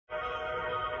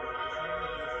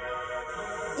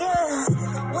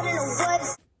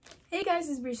Hey guys,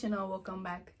 it's Bree Chanel. Welcome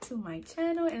back to my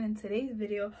channel, and in today's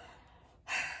video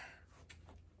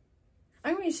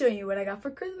I'm going to show you what I got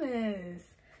for Christmas.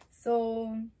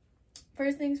 So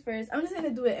first things first, I'm just going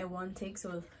to do it in one take,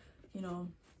 so you know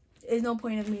there's no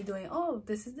point of me doing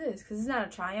this is this, because it's not a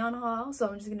try on haul, so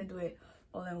I'm just going to do it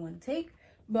all in one take.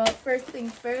 But first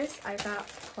things first, I got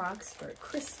Crocs for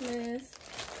Christmas.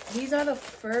 These are the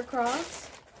fur Crocs.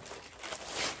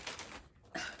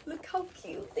 Look how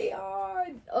cute they are.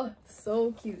 Oh,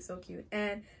 so cute, so cute.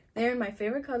 And they're in my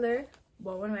favorite color,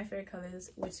 well, one of my favorite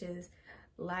colors, which is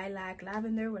lilac,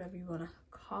 lavender, whatever you want to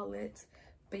call it.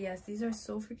 But yes, these are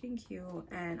so freaking cute,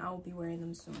 and I will be wearing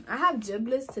them soon. I have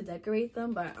giblets to decorate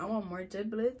them, but I want more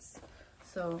giblets,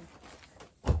 so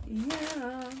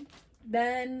yeah.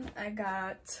 Then I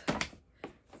got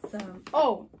some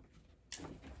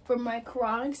for my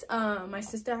Crocs, my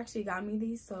sister actually got me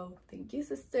these, so thank you,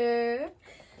 sister.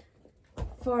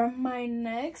 For my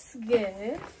next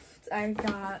gift, I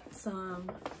got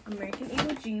some American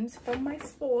Eagle jeans from my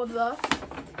father.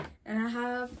 And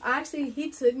he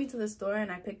took me to the store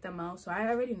and I picked them out, so I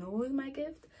already knew it was my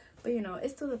gift. But you know,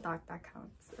 it's still the thought that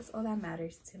counts. That's all that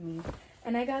matters to me.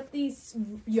 And I got these,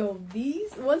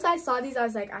 once I saw these, I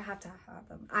was like, I have to have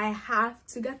them. I have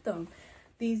to get them.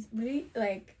 These really,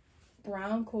 like,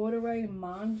 brown corduroy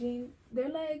mom jeans. They're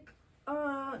like,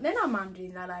 they're not mom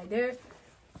jeans, I lie. They're,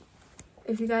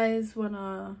 if you guys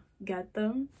wanna get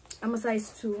them, I'm a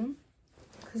size 2,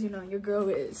 because you know your girl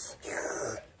is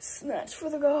snatched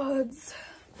for the gods.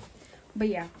 But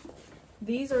yeah,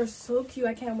 these are so cute.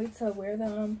 I can't wait to wear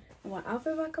them. And what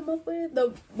outfit I come up with?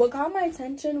 What caught my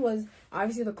attention was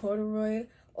obviously the corduroy,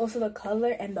 also the color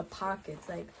and the pockets.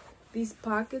 Like these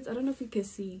pockets, I don't know if you can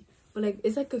see, but like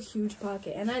it's like a huge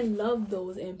pocket, and I love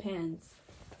those in pants.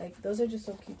 Like those are just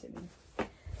so cute to me.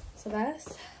 So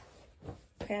that's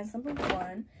pants number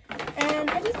 1. And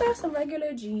I just got some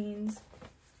regular jeans.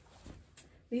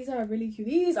 These are really cute.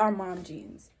 These are mom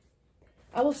jeans.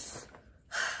 I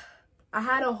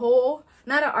had a whole,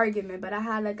 not an argument, but I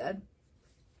had like a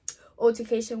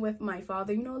altercation with my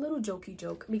father, you know, a little jokey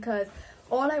joke, because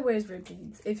all I wear is ripped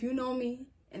jeans. If you know me,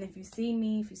 and if you see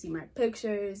me, if you see my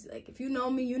pictures, like if you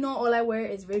know me, you know all I wear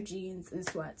is ripped jeans and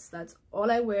sweats. That's all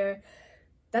I wear.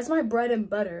 That's my bread and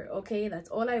butter, okay? That's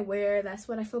all I wear. That's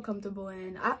what I feel comfortable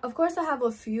in. Of course, I have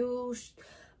a few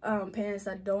pants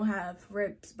that don't have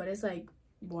rips, but it's like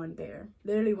one pair.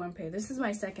 Literally one pair. This is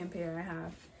my second pair I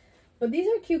have. But these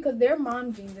are cute because they're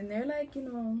mom jeans, and they're like, you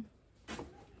know,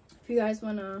 if you guys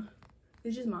want to,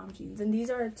 they're just mom jeans. And these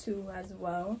are 2 as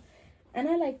well. And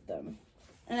I like them.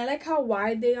 And I like how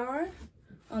wide they are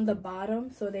on the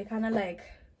bottom. So they kind of like,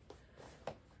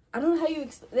 I don't know how you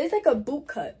explain. It's like a boot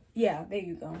cut. Yeah, there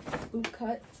you go. Boot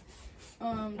cut.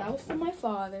 That was from my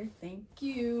father. Thank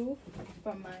you.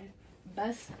 From my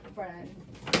best friend.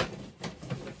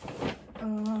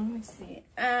 Let me see.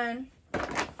 And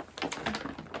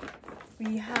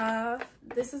we have,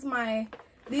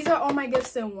 these are all my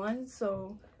gifts in one.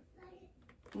 So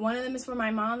one of them is for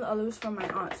my mom, the other is for my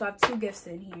aunt. So I have 2 gifts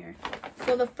in here.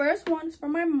 So the first one is for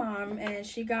my mom, and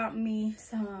she got me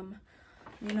some,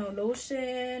 you know,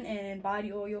 lotion and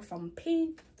body oil from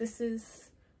Pink. This is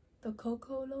the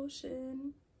cocoa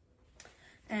lotion,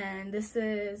 and this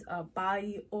is a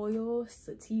body oil,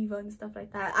 sativa and stuff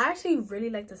like that. I actually really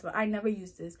like this one. I never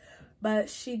used this, but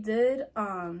she did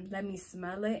let me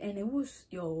smell it, and it was,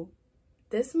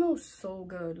 this smells so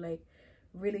good, like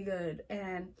really good.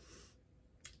 And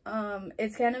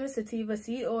it's cannabis sativa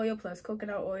seed oil plus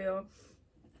coconut oil,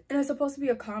 and it's supposed to be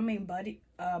a calming body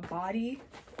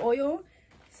oil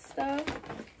stuff.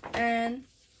 And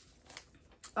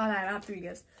all right, I have 3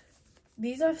 gifts.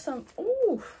 These are some,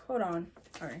 oh, hold on,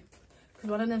 sorry, because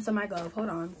one of them's on my glove. Hold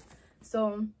on.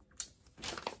 So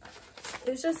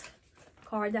it's just a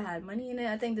card that had money in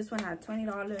it. I think this one had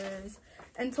 $20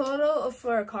 in total.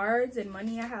 For cards and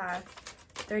money, I have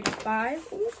 35.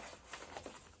 Ooh,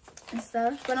 and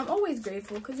stuff. But I'm always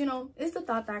grateful, because you know, it's the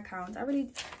thought that counts. I really,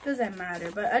 doesn't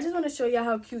matter. But I just want to show you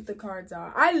how cute the cards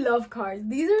are. I love cards.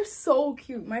 These are so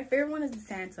cute. My favorite one is the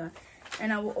Santa,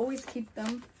 and I will always keep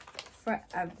them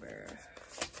forever.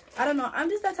 I don't know, I'm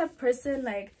just that type of person,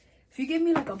 like if you give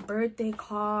me like a birthday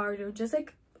card or just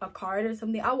like a card or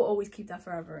something, I will always keep that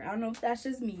forever. I don't know if that's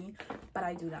just me, but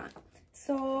I do that.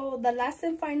 So the last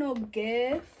and final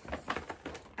gift,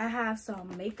 I have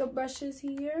some makeup brushes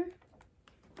here.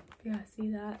 You guys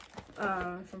see that?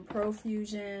 From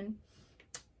Profusion.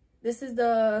 This is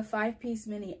the 5-piece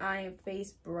mini eye and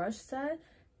face brush set.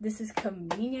 This is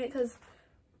convenient because,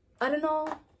 I don't know,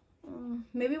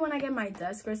 maybe when I get my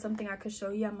desk or something, I could show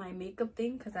you my makeup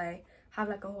thing, because I have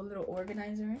like a whole little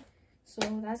organizer.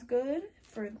 So that's good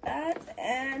for that.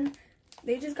 And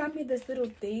they just got me this little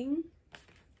thing,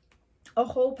 a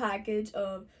whole package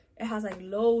of, it has like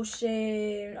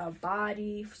lotion, a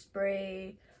body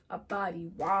spray, a body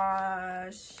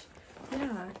wash.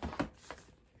 Yeah,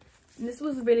 and this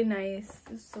was really nice.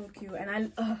 It's so cute. And I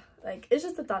like, it's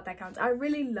just the thought that counts. I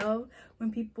really love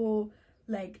when people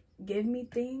like give me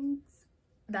things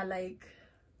that, like,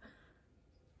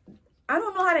 I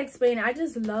don't know how to explain it. I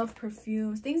just love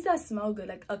perfumes, things that smell good,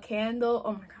 like a candle.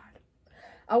 Oh my god,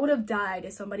 I would have died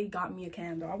if somebody got me a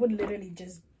candle. I would literally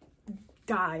just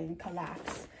die and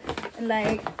collapse. And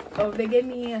like, oh, if they give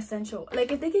me essential,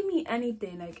 like if they give me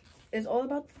anything, like, it's all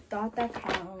about the thought that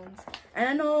counts. And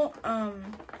I know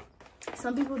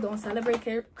some people don't celebrate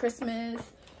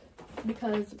Christmas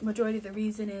because majority of the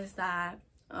reason is that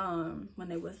when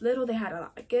they was little they had a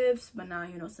lot of gifts, but now,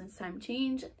 you know, since time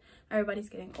changed, everybody's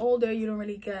getting older, you don't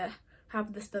really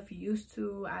have the stuff you used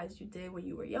to as you did when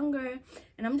you were younger.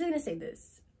 And I'm just gonna say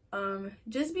this,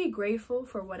 just be grateful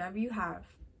for whatever you have.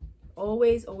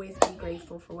 Always be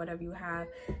grateful for whatever you have.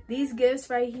 These gifts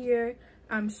right here,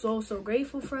 I'm so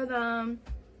grateful for them.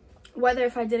 Whether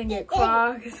if I didn't get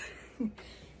Crocs.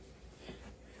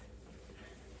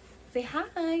 Say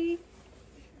hi.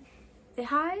 Say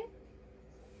hi.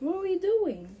 What are we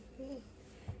doing?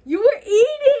 You were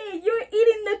eating. You were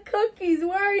eating the cookies,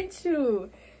 weren't you?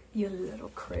 You little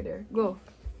critter. Go.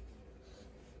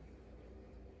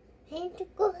 Eat the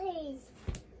cookies.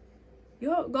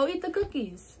 Yo, go eat the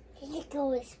cookies. Eat the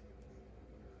cookies.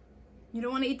 You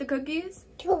don't want to eat the cookies?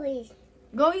 Cookies.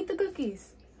 Go eat the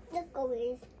cookies. The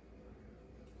cookies.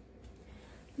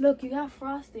 Look, you got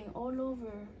frosting all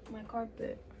over my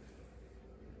carpet.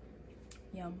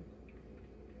 Yum.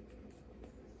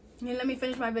 You let me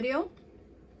finish my video?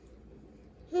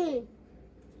 What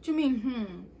you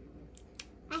mean,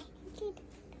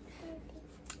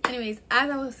 Anyways, as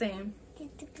I was saying,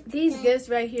 these gifts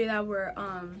right here that were,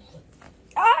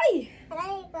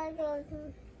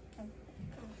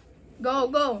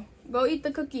 Go eat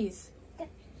the cookies.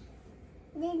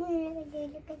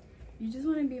 You just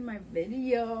want to be in my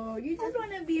video. You just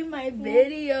want to be in my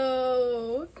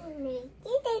video.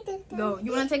 Go.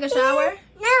 You want to take a shower?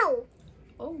 No.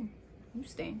 Oh, you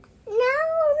stink. No.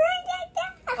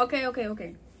 Okay.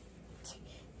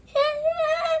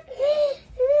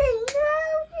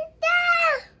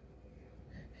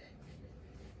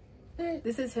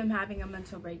 This is him having a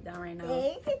mental breakdown right now.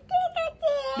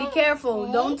 Be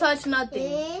careful. Don't touch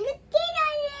nothing.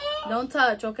 Don't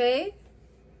touch, okay?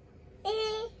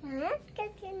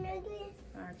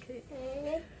 Okay.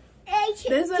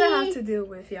 This is what I have to deal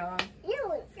with, y'all.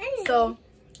 So,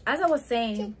 as I was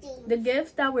saying, the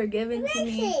gifts that were given to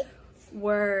me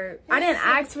were, I didn't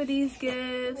ask for these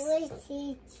gifts,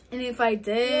 and if I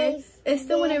did, it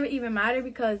still wouldn't even matter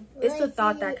because it's the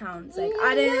thought that counts. Like,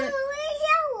 I didn't.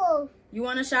 You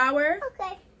want a shower?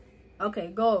 Okay. Okay,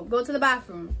 go to the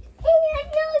bathroom.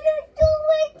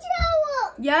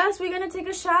 Yes, we're gonna take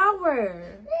a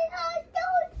shower.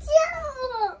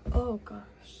 Oh gosh.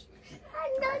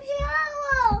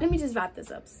 Let me just wrap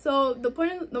this up. So the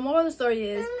moral of the story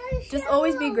is just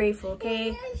always be grateful,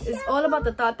 okay? It's all about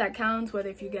the thought that counts, whether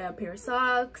if you get a pair of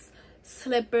socks,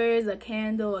 slippers, a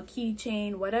candle, a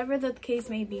keychain, whatever the case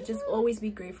may be, just always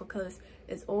be grateful because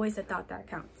it's always the thought that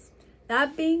counts.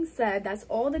 That being said, that's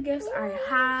all the gifts I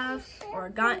have or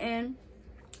gotten.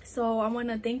 So I want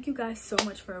to thank you guys so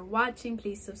much for watching.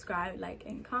 Please subscribe, like,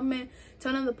 and comment.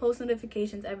 Turn on the post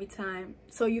notifications every time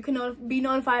so you can be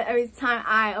notified every time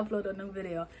I upload a new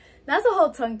video. That's a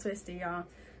whole tongue twister, y'all.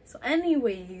 So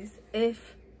anyways,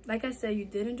 if, like I said, you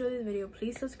did enjoy this video,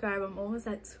 please subscribe. I'm almost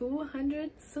at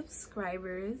 200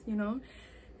 subscribers, you know.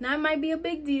 Now it might be a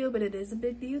big deal, but it is a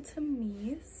big deal to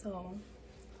me. So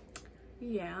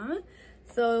yeah.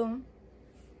 So,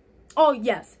 oh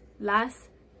yes, last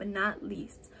but not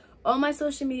least, all my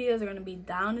social medias are going to be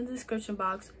down in the description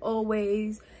box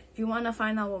always. If you want to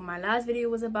find out what my last video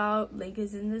was about, link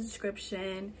is in the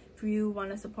description. If you want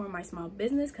to support my small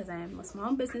business, because I am a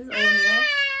small business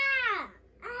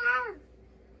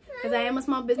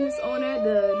owner,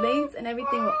 the links and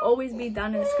everything will always be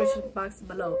down in the description box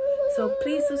below. So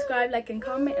please subscribe, like, and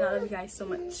comment, and I love you guys so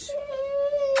much.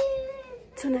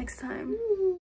 Till next time.